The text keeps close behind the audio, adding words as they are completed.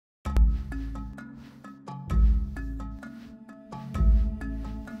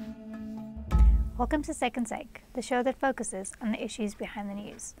Welcome to Second Take, the show that focuses on the issues behind the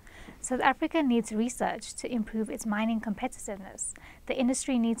news. South Africa needs research to improve its mining competitiveness, the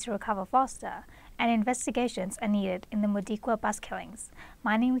industry needs to recover faster, and investigations are needed in the Modikwa bus killings.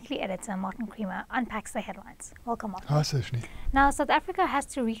 Mining Weekly editor Martin Creamer unpacks the headlines. Welcome, Martin. Hi, Sashni. Now, South Africa has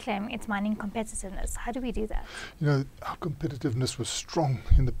to reclaim its mining competitiveness. How do we do that? You know, our competitiveness was strong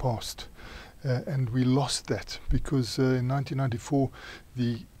in the past, and we lost that because in 1994,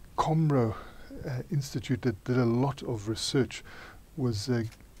 the Comro Institute that did a lot of research was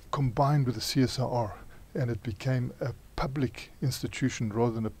combined with the CSIR, and it became a public institution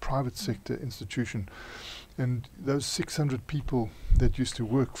rather than a private sector institution. And those 600 people that used to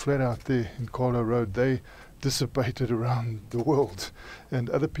work flat out there in Carlo Road, they dissipated around the world, and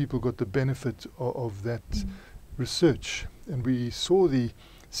other people got the benefit of that research. And we saw the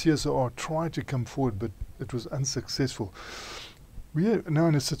CSIR try to come forward, but it was unsuccessful. We are now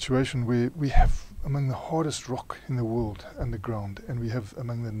in a situation where we have among the hardest rock in the world underground, and we have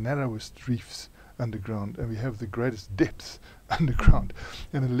among the narrowest reefs underground, and we have the greatest depth underground.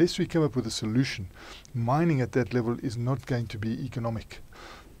 And unless we come up with a solution, mining at that level is not going to be economic.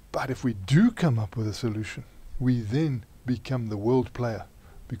 But if we do come up with a solution, we then become the world player,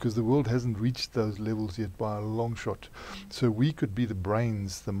 because the world hasn't reached those levels yet by a long shot. So we could be the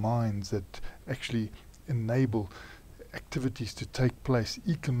brains, the minds that actually enable activities to take place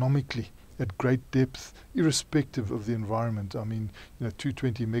economically at great depth, irrespective of the environment. I mean,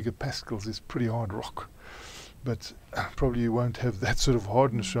 220 megapascals is pretty hard rock, but probably you won't have that sort of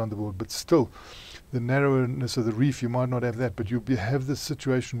hardness around the world. But still, the narrowness of the reef, you might not have that, but you'll have this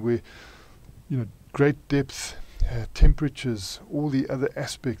situation where, great depth, temperatures, all the other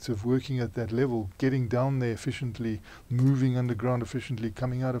aspects of working at that level, getting down there efficiently, moving underground efficiently,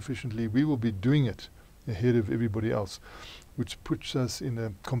 coming out efficiently, we will be doing it ahead of everybody else, which puts us in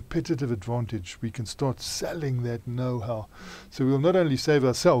a competitive advantage. We can start selling that know-how. So we'll not only save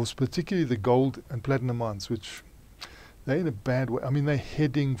ourselves, particularly the gold and platinum mines, which they're in a bad way. I mean, they're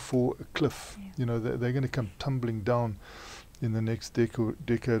heading for a cliff. Yeah. They're going to come tumbling down in the next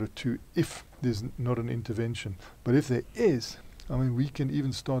decade or two if there's not an intervention. But if there is, I mean, we can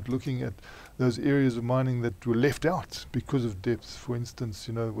even start looking at those areas of mining that were left out because of depth. For instance,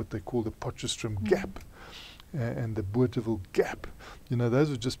 what they call the Potchefstroom Gap and the Boerteville Gap. Those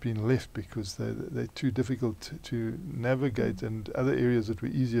have just been left because they're too difficult to navigate, and other areas that were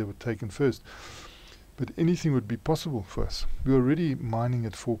easier were taken first. But anything would be possible for us. We're already mining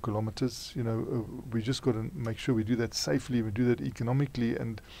at 4 kilometers. We just got to make sure we do that safely, we do that economically,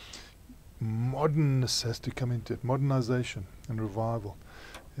 and modernness has to come into it, modernization and revival.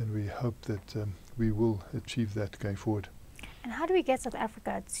 And we hope that we will achieve that going forward. And how do we get South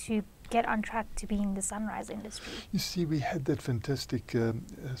Africa to get on track to being the sunrise industry? You see, we had that fantastic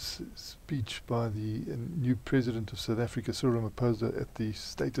speech by the new president of South Africa, Cyril Ramaphosa, at the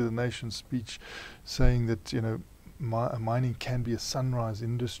State of the Nation speech, saying that mining can be a sunrise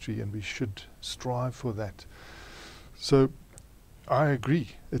industry and we should strive for that. So I agree,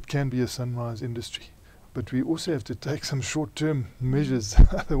 it can be a sunrise industry, but we also have to take some short-term measures,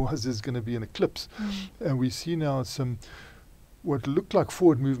 otherwise there's going to be an eclipse. And we see now some what looked like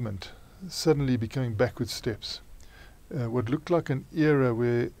forward movement suddenly becoming backward steps. What looked like an era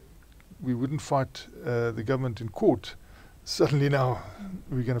where we wouldn't fight the government in court, suddenly now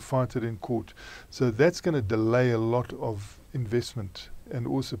we're going to fight it in court. So that's going to delay a lot of investment, and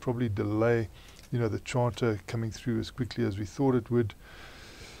also probably delay the charter coming through as quickly as we thought it would,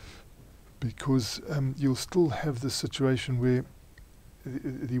 because you'll still have the situation where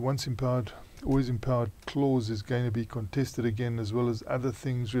the once empowered, always empowered clause is going to be contested again, as well as other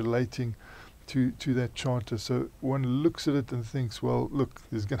things relating to that charter. So one looks at it and thinks, well, look,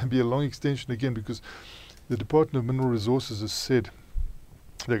 there's going to be a long extension again, because the Department of Mineral Resources has said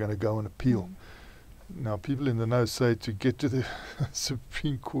they're going to go and appeal. Now, people in the know say to get to the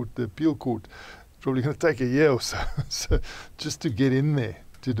Supreme Court, the appeal court, it's probably going to take a year or so. So just to get in there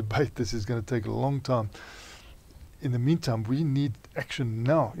to debate this is going to take a long time. In the meantime, we need action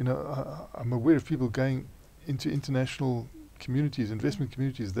now. I'm aware of people going into international communities, investment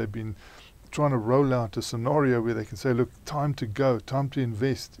communities. They've been trying to roll out a scenario where they can say, look, time to go, time to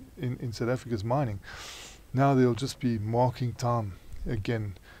invest in South Africa's mining. Now they'll just be marking time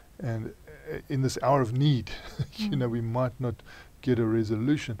again. And in this hour of need, we might not get a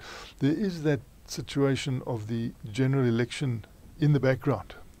resolution. There is that situation of the general election in the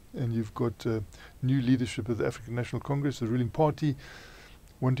background. And you've got new leadership of the African National Congress, the ruling party,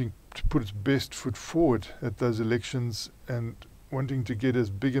 wanting to put its best foot forward at those elections and wanting to get as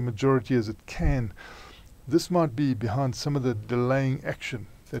big a majority as it can. This might be behind some of the delaying action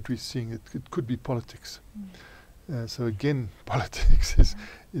that we're seeing. It could be politics. So again, politics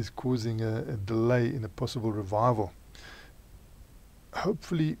is causing a delay in a possible revival.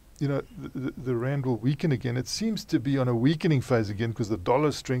 Hopefully, the rand will weaken again. It seems to be on a weakening phase again because the dollar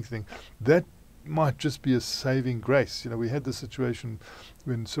is strengthening. That might just be a saving grace. We had the situation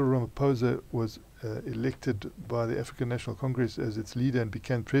when Cyril Ramaphosa was elected by the African National Congress as its leader and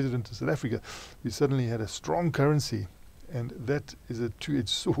became president of South Africa. We suddenly had a strong currency, and that is a two-edged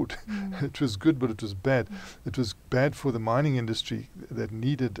sword. It was good, but it was bad. It was bad for the mining industry that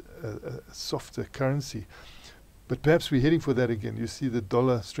needed a softer currency. But perhaps we're heading for that again. You see the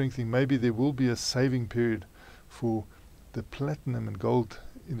dollar strengthening. Maybe there will be a saving period for the platinum and gold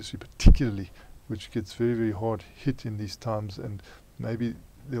industry particularly, which gets very, very hard hit in these times, and maybe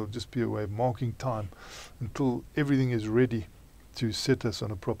there'll just be a way of marking time until everything is ready to set us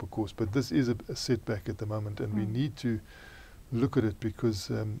on a proper course. But this is a setback at the moment, and we need to look at it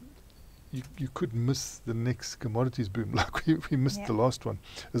because you could miss the next commodities boom like we missed the last one.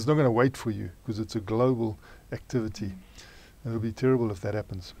 It's not going to wait for you because it's a global activity, and it'll be terrible if that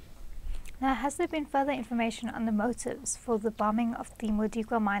happens. Now, has there been further information on the motives for the bombing of the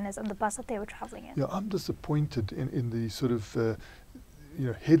Modikwa miners on the bus that they were traveling in? Yeah, I'm disappointed in the sort of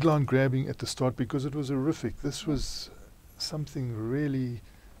headline grabbing at the start because it was horrific. This was something really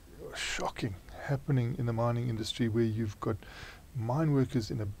shocking happening in the mining industry, where you've got mine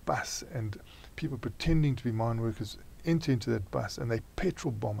workers in a bus and people pretending to be mine workers enter into that bus and they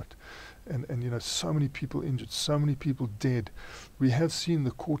petrol bomb it, and so many people injured, so many people dead. We have seen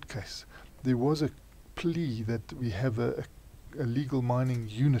the court case. There was a plea that we have a legal mining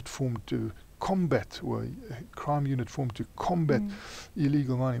unit formed to combat, or a crime unit formed to combat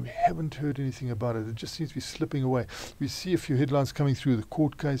illegal mining. We haven't heard anything about it. It just seems to be slipping away. We see a few headlines coming through, the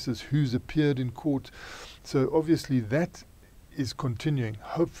court cases, who's appeared in court. So obviously that is continuing.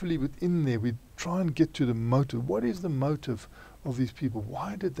 Hopefully within there we try and get to the motive. What is the motive of these people?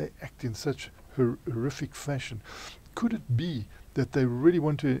 Why did they act in such horrific fashion? Could it be that they really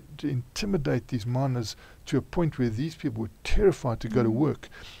want to intimidate these miners to a point where these people were terrified to go to work?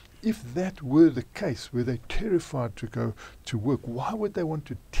 If that were the case, were they terrified to go to work, why would they want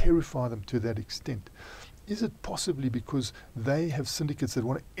to terrify them to that extent? Is it possibly because they have syndicates that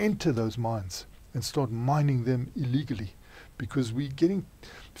want to enter those mines and start mining them illegally? Because we're getting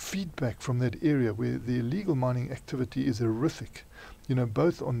feedback from that area where the illegal mining activity is horrific,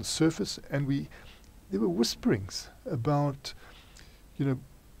 both on the surface, and there were whisperings about,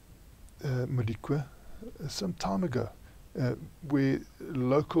 Modikwa some time ago, where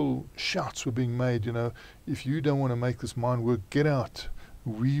local shouts were being made, if you don't want to make this mine work, get out,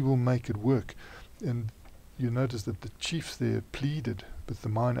 we will make it work. And you notice that the chiefs there pleaded with the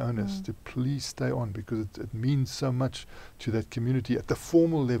mine owners to please stay on, because it means so much to that community at the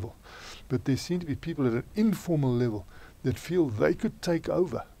formal level. But there seem to be people at an informal level that feel they could take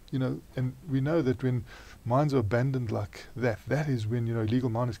over, and we know that when mines are abandoned like that, that is when, illegal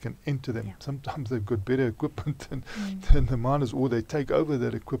miners can enter them. Sometimes they've got better equipment than the miners, or they take over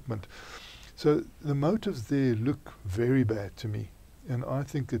that equipment. So the motives there look very bad to me, and I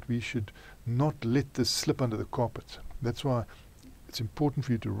think that we should not let this slip under the carpet. That's why it's important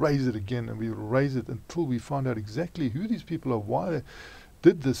for you to raise it again, and we will raise it until we find out exactly who these people are, why they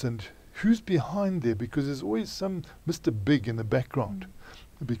did this, and who's behind there, because there's always some Mr. Big in the background,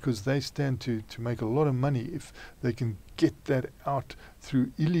 because they stand to make a lot of money if they can get that out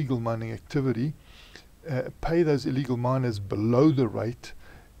through illegal mining activity, pay those illegal miners below the rate,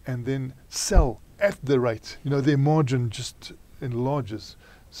 and then sell at the rate. Their margin just enlarges.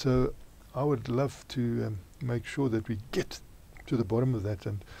 So I would love to make sure that we get to the bottom of that,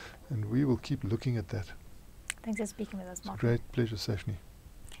 and we will keep looking at that. Thanks for speaking with us, Mark. It's a great pleasure, Sashni.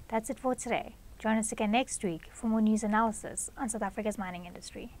 That's it for today. Join us again next week for more news analysis on South Africa's mining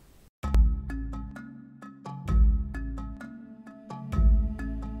industry.